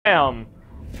Damn.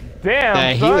 Damn,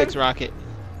 The son. Helix rocket.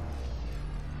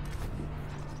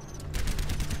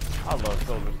 I love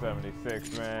Soldier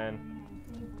 76, man.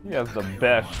 He has the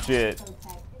best shit.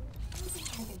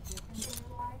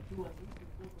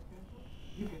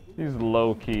 He's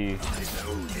low key.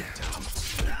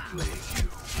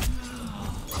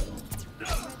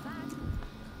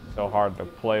 So hard to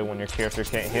play when your character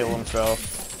can't heal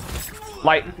himself.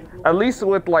 Like, at least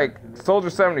with like Soldier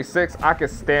 76, I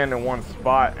could stand in one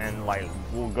spot and like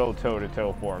we'll go toe to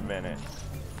toe for a minute.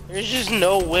 There's just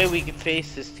no way we can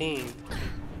face this team.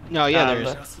 No, yeah,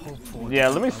 there's. Yeah,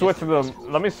 let me switch to the.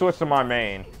 Let me switch to my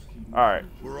main. All right.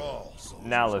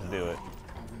 Now let's do it.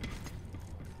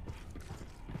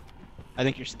 I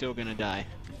think you're still gonna die,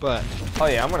 but. Oh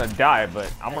yeah, I'm gonna die,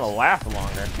 but I'm gonna last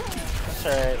longer. That's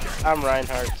alright. I'm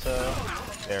Reinhardt, so.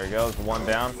 There he goes, one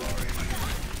down.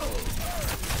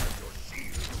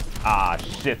 Ah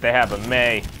shit, they have a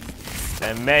Mei.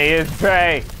 And Mei is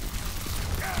Bay.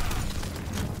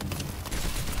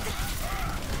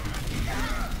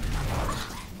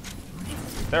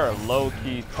 They're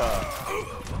low-key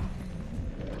tough.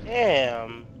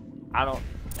 Damn. I don't.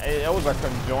 It was a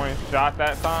conjoined shot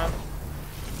that time.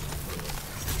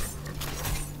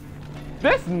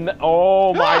 This.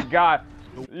 Oh my god.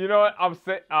 You know what?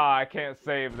 I can't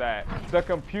save that. The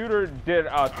computer did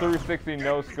a 360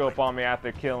 no scope on me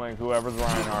after killing whoever's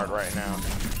Reinhardt right now.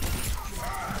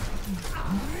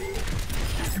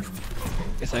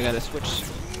 Guess I gotta switch.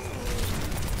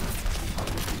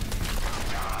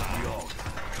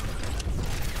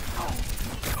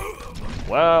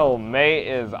 Well, Mei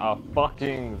is a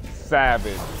fucking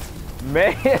savage.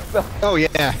 Mei is a. Oh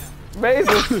yeah. Mei's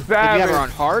a savage. Did you have her on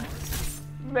hard?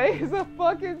 Mei's a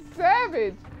fucking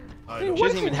savage. She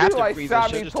doesn't even have to freeze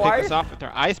us. She'll just take us off with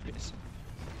her ice piece.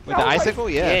 With the icicle,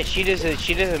 yeah. Yeah, she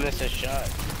doesn't miss a shot.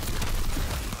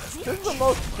 This is the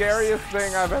most scariest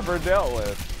thing I've ever dealt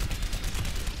with.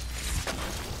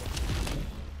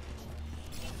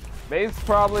 Mei's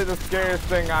probably the scariest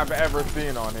thing I've ever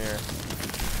seen on here.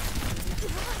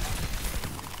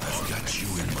 I've got you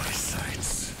in my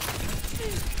sights.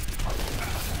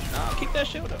 No, keep that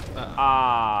shield up.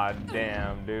 Ah,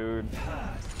 damn, dude.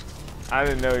 I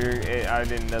didn't know I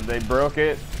didn't know they broke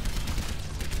it.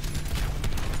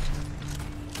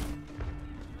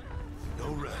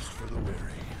 No rest for the weary.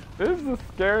 This is the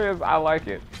scariest. I like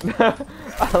it.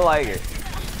 I like it.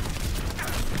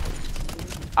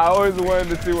 I always wanted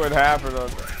to see what happened on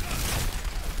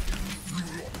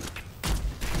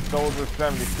Soldier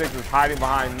 76 is hiding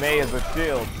behind Mei as a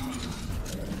shield.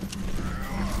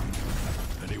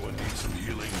 Anyone need some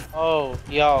healing? Oh,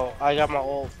 yo, I got my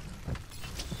ult.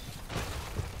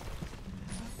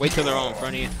 Wait till they're all in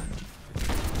front of you.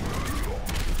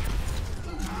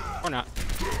 Or not.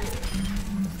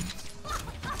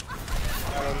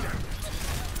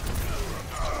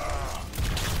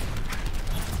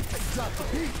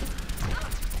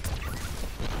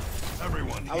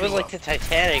 Everyone I was like the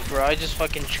Titanic, bro. I just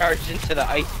fucking charged into the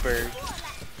iceberg.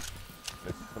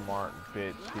 This smart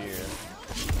bitch here.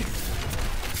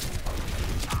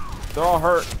 They're all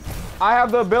hurt. I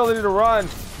have the ability to run,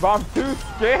 but I'm too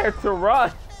scared to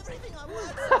run.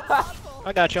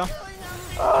 I got y'all.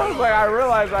 I was like, I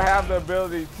realized I have the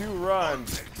ability to run.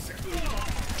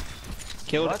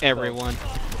 Killed What everyone.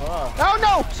 Oh Oh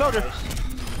no! Soldier!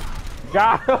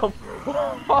 Got him!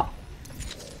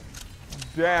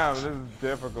 Damn, this is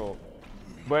difficult.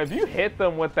 But if you hit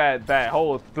them with that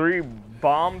whole 3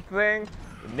 bomb thing,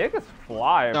 niggas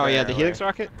fly. Oh yeah, the apparently. Helix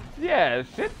rocket? Yeah,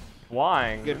 shit's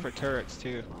flying. Good for turrets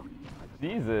too.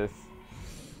 Jesus.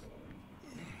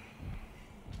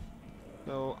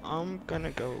 So I'm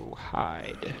gonna go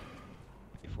hide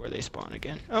before they spawn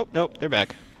again. Oh, nope, they're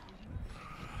back.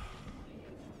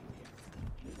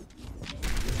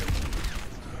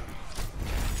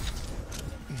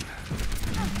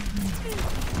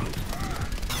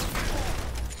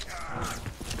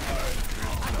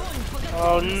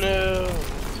 Oh no.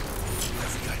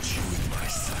 I've got you in my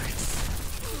sights.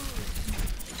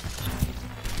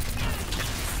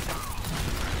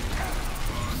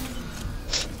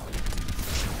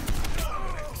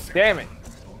 Damn it.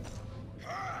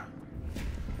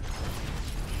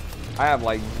 I have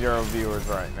like 0 viewers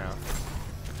right now.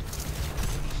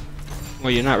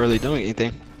 Well, you're not really doing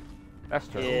anything. That's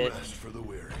true. Yeah. Rest for the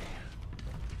weary.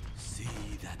 See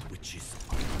that which is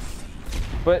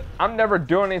But I'm never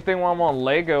doing anything while I'm on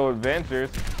Lego Adventures.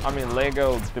 I mean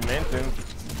Lego Dimensions.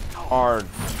 Or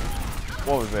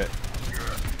what was it?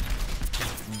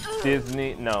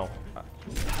 Disney? No.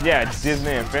 Yeah,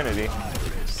 Disney Infinity.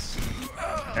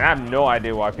 And I have no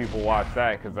idea why people watch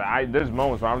that, because there's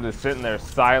moments where I'm just sitting there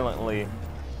silently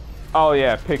Oh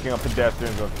yeah, picking up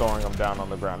pedestrians and throwing them down on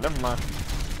the ground. Never mind.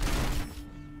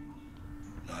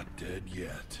 Not dead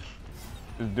yet.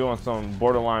 Just doing some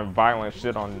borderline violent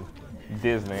shit on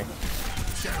Disney.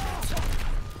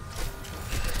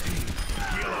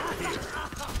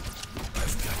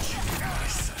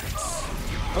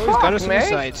 Oh, he's got us in the May.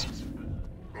 sights.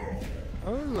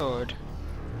 Oh lord.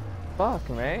 Fuck,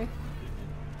 man.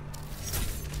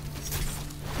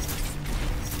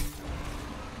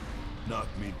 Knock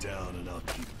me down and I'll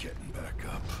keep getting back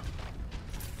up.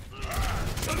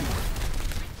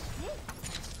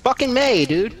 Fucking May,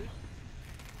 dude. You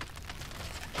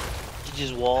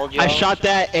just walled, yo. I shot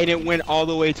that and it went all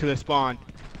the way to the spawn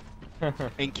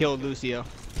and killed Lucio.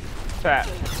 Fat.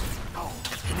 Come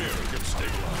here, get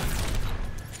stabilized.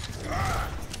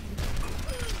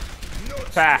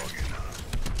 Fat.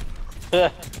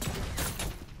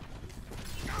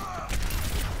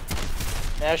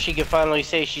 Now she can finally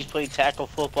say she's played tackle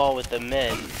football with the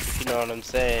men, if you know what I'm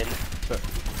saying.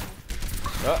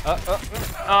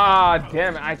 Ah,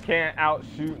 damn it. I can't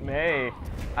outshoot May.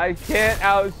 I can't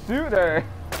outshoot her.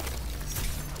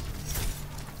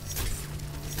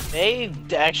 May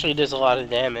actually does a lot of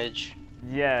damage.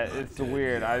 Yeah, it's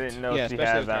weird. I didn't know Yeah, she especially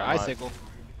had with her that much. icicle.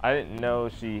 I didn't know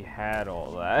she had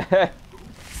all that.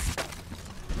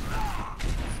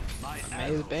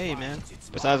 May's a babe, man.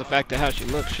 Besides the fact that how she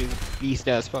looks, she's a beast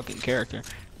ass fucking character.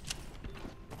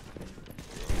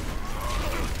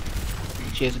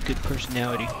 She has a good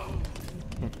personality.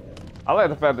 I like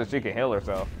the fact that she can heal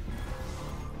herself.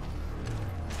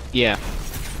 Yeah.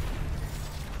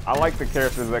 I like the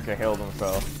characters that can heal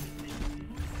themselves.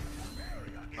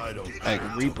 I don't Like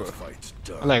care Reaper. till the fight's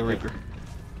done. I like Reaper.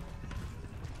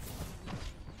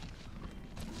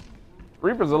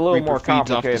 Reaper's a little Reaper more feeds off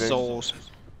the complicated. souls.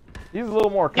 He's a little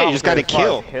more Yeah, you complicated. just gotta as far as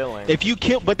kill. Healing. If you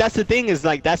kill, but that's the thing is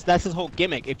like that's his whole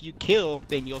gimmick. If you kill,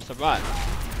 then you'll survive.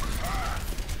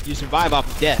 You survive off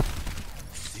of death.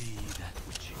 See that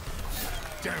which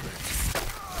damn it.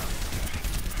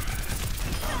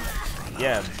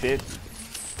 Yeah, bitch.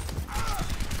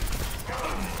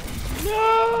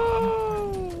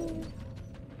 No.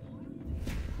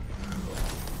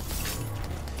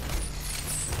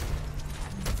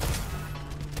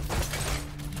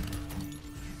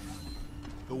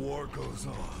 The war goes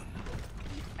on.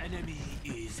 The enemy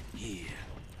is here.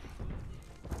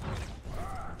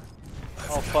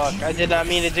 Oh fuck, I did not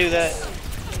mean to do that.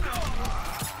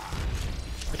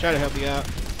 I try to help you out.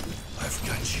 I've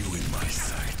got you in my I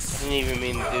sights. didn't even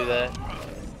mean to do that.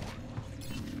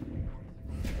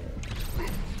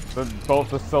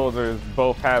 Both the soldiers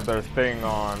both had their thing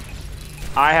on.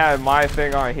 I had my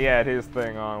thing on, he had his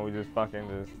thing on. We just fucking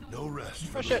just... No rest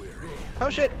for Oh the shit. weary. Oh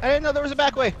shit. I didn't know there was a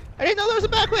back way. I didn't know there was a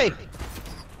back way.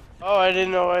 Oh, I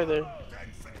didn't know either.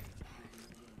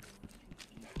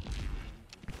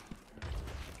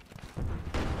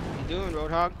 What you doing,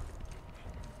 Roadhog?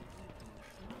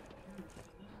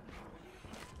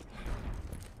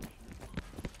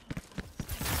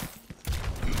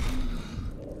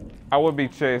 I would be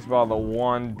chased by the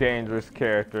one dangerous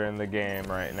character in the game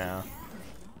right now.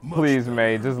 Please,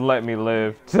 May, just let me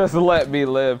live. Just let me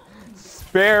live.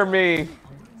 Spare me.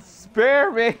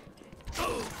 Spare me.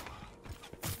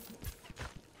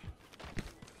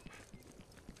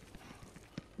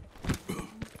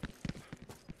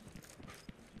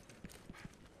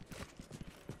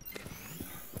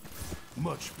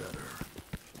 Much better.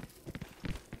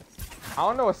 I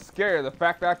don't know what's scary. The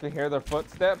fact that I can hear their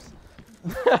footsteps.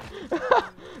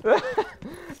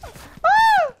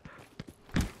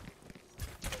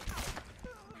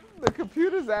 The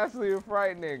computer's actually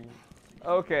frightening.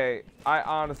 Okay, I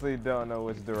honestly don't know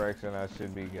which direction I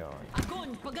should be going.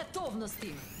 Огонь по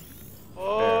готовности.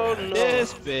 Oh no.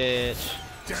 This bitch.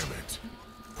 Damn it.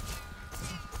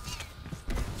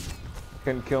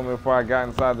 Couldn't kill me before I got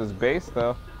inside this base,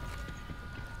 though.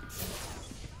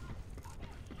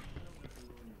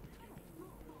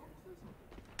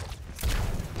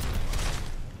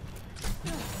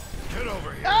 Get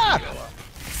over here. Ah!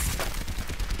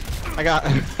 I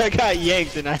got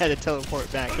yanked and I had to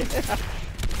teleport back.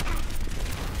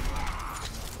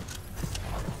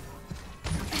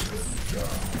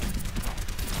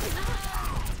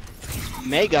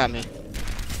 May got me.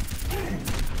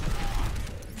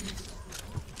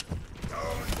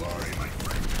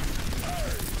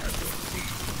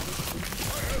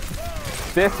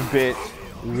 This bitch.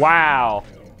 Wow.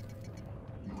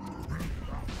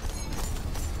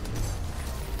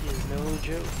 No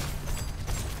joke.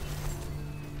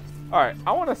 Alright,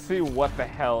 I want to see what the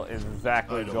hell is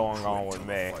exactly going on with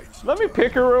May. Let me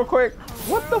pick her real quick.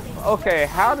 What the f— okay,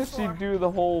 how does she do the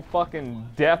whole fucking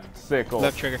death sickle?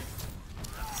 Left trigger.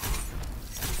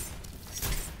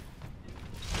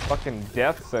 Fucking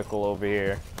death sickle over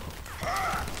here.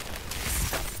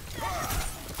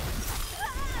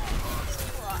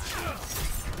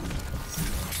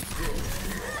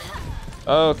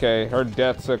 Okay, her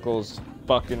death sickle's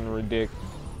fucking ridiculous.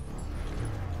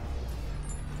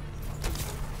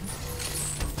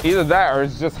 Either that or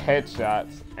it's just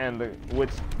headshots, and which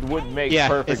would make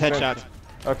perfect sense. Yeah, it's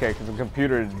headshots. Okay, because the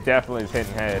computer definitely is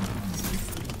hitting head.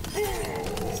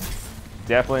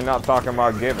 Definitely not talking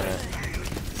about giving it.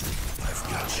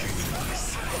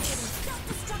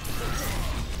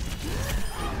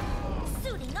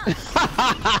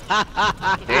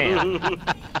 Damn.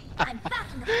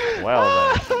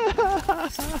 Well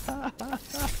then.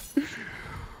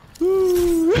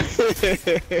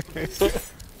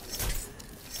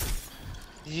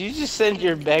 Did you just send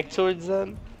your back towards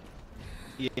them?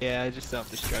 Yeah, I just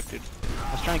self-destructed.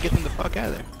 I was trying to get them the fuck out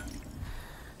of there.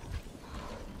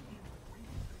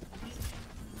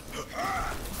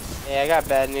 Yeah, I got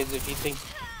bad news if you think.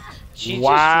 She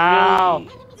Wow.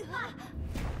 just really.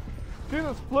 She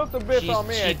just flipped a bitch on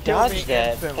me She and killed me dodged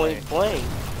that instantly. point blank.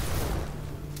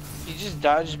 You just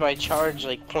dodged my charge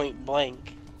like point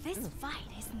blank. This fight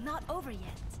is not over yet.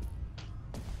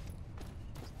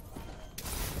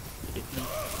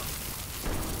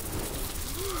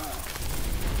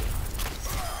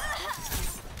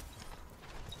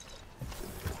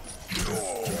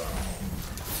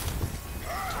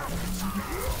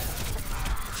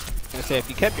 I say, if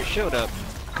you kept your shield up,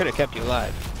 could have kept you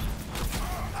alive.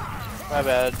 My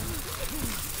bad.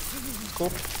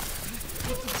 Cool.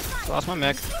 Lost my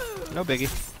mech. No biggie.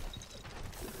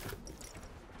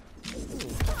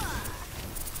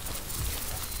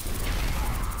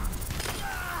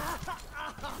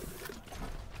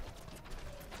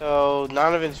 So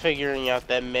Donovan's figuring out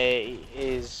that May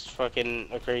is fucking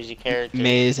a crazy character.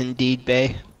 May is indeed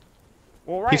Bay.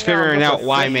 Well, right He's now, I'm figuring just out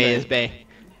why May assisting. is Bay.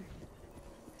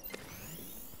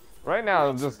 Right now,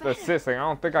 I'm just assisting. I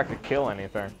don't think I could kill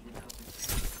anything.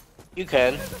 You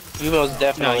can. You most No,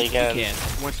 definitely you can.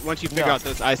 can't. Once you figure No. out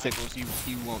those icicles, you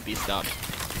won't be stopped.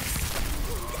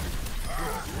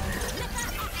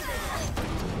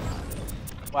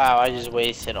 Wow, I just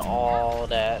wasted all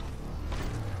that.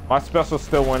 My special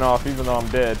still went off, even though I'm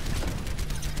dead.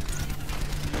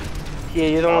 Yeah,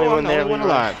 you're the only Oh, I'm one the there. only one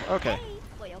Leroy. alive. Okay.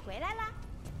 我又回来啦。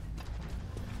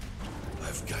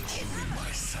 I've got you in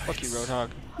my sights. Fuck you, Roadhog.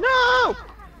 No!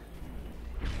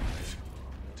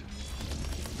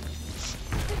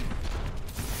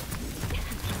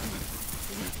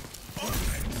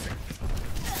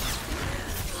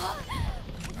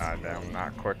 Ah, damn,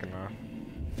 not quick enough.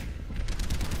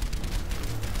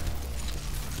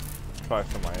 Try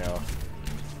somebody else.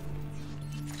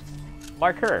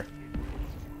 Like her.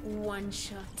 One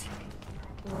shot.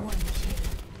 One kill.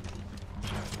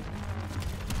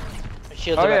 My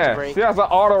shield's Oh about to yeah, break. she has an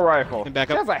auto rifle. And back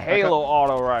She up, has a back Halo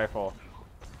auto rifle.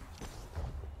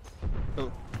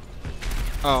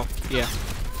 Oh, yeah.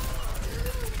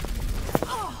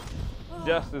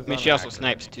 Just as I mean, she also inaccurate.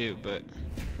 snipes too, but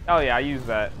Oh yeah, I use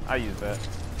that. I use that.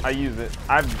 I use it.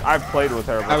 I've played with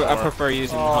her before. I prefer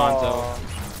using Hanzo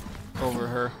over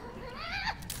her.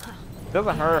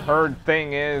 Doesn't her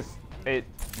thing is it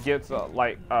gets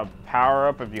like a power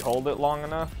up if you hold it long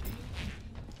enough?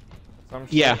 Some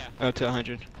shit. Yeah, up to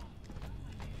 100.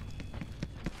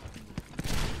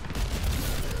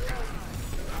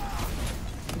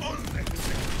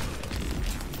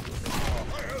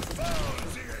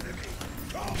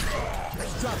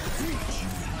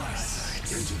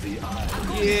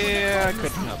 Yeah, I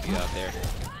couldn't help you out there.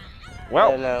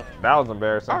 Well, Yeah, no. that was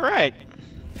embarrassing. All right.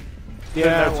 Sitting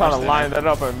there I trying to watched line that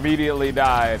up and immediately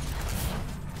died.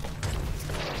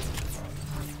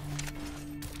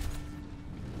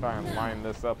 Try and line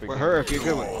this up again. For her, if you're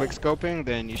good with quick scoping,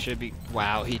 then you should be.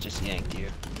 Wow, he just yanked you.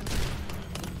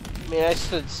 I mean, I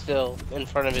stood still in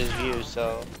front of his view,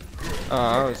 so. Oh,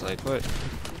 I was like, what?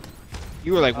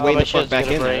 You were like Oh, way my the fuck shield's back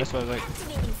gonna in there. break. That's why I was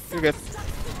like, you're good.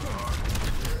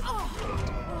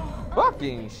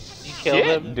 Fucking killed shit,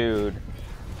 him? dude.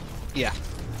 Yeah.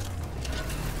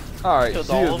 Alright, Killed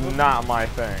she all is of them? not my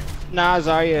thing. Nah,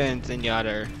 Zarya and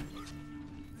Zenyatta.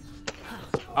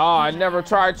 Oh, I never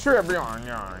tried Tribune.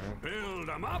 Build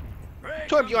 'em up. Break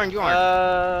Torbjorn Yorn.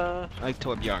 Uh, I like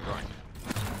Torbjorn Yorn.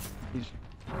 He's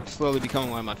slowly becoming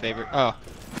one of my favorite. Oh,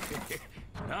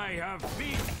 I have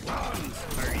big plans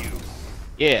for you.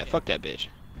 yeah, fuck that bitch.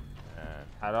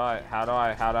 How do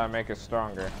I make it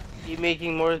stronger? you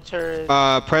making more turrets?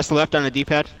 Press left on the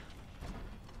D-pad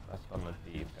That's on the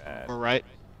D-pad. or right.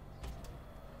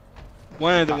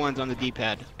 One of the ones on the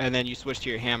D-pad, and then you switch to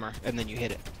your hammer, and then you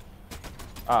hit it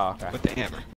Oh, okay. with the hammer.